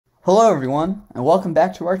Hello everyone, and welcome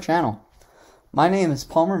back to our channel. My name is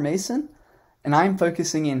Palmer Mason, and I'm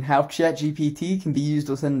focusing in how ChatGPT can be used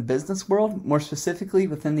within the business world, more specifically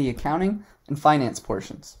within the accounting and finance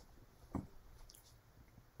portions.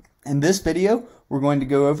 In this video, we're going to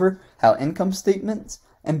go over how income statements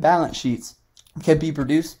and balance sheets can be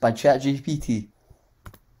produced by ChatGPT.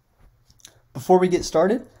 Before we get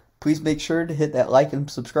started, please make sure to hit that like and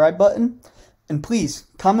subscribe button, and please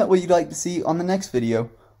comment what you'd like to see on the next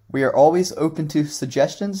video. We are always open to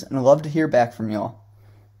suggestions and love to hear back from y'all.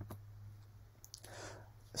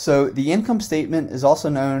 So the income statement is also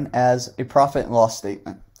known as a profit and loss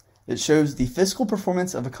statement. It shows the fiscal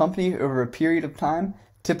performance of a company over a period of time,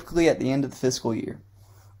 typically at the end of the fiscal year.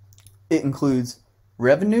 It includes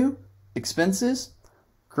revenue, expenses,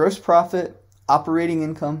 gross profit, operating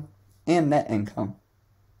income, and net income.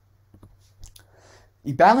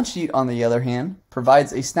 The balance sheet, on the other hand,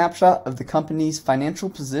 provides a snapshot of the company's financial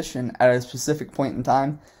position at a specific point in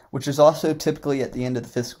time, which is also typically at the end of the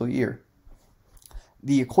fiscal year.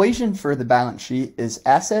 The equation for the balance sheet is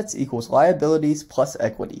assets equals liabilities plus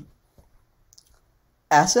equity.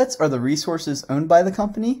 Assets are the resources owned by the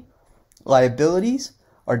company, liabilities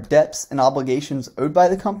are debts and obligations owed by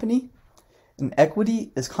the company, and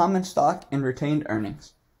equity is common stock and retained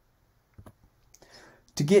earnings.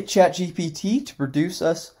 To get ChatGPT to produce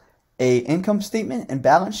us an income statement and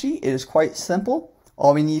balance sheet, it is quite simple.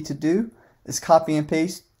 All we need to do is copy and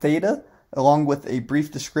paste data along with a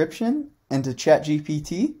brief description into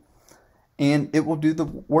ChatGPT, and it will do the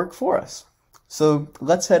work for us. So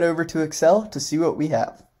let's head over to Excel to see what we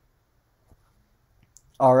have.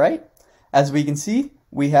 Alright, as we can see,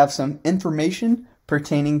 we have some information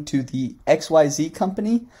pertaining to the XYZ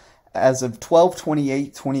Company as of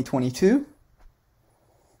 12/28/2022.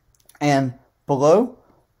 And below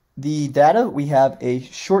the data, we have a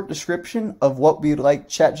short description of what we would like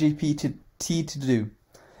ChatGPT to do.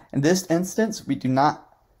 In this instance, we do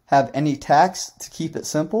not have any tax to keep it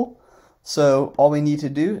simple. So all we need to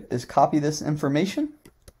do is copy this information,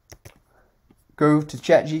 go to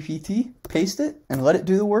ChatGPT, paste it, and let it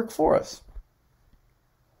do the work for us.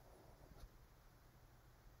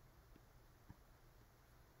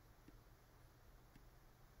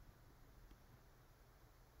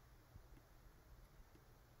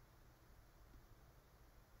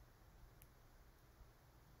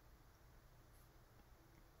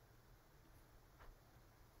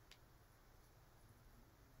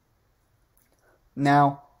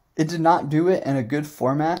 Now, it did not do it in a good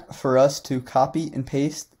format for us to copy and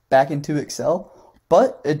paste back into Excel,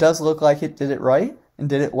 but it does look like it did it right and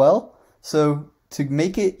did it well. So to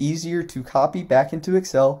make it easier to copy back into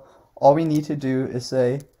Excel, all we need to do is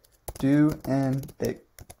say, do in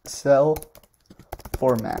Excel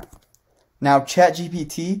format. Now,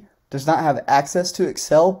 ChatGPT does not have access to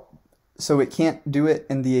Excel, so it can't do it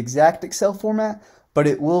in the exact Excel format, but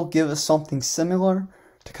it will give us something similar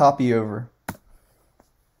to copy over.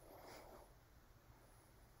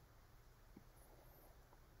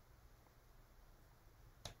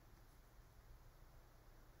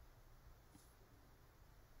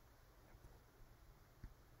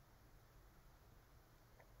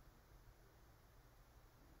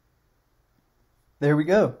 There we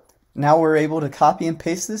go. Now we're able to copy and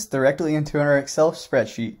paste this directly into our Excel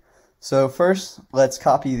spreadsheet. So first, let's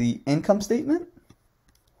copy the income statement.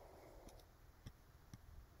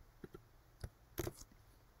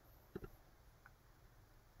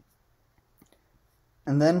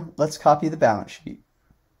 And then let's copy the balance sheet.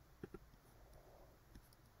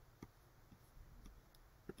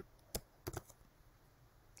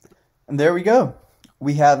 And there we go.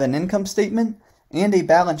 We have an income statement and a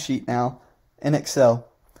balance sheet now in Excel.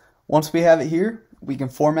 Once we have it here, we can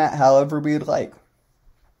format however we would like.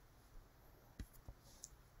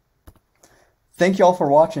 Thank you all for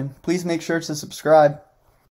watching. Please make sure to subscribe.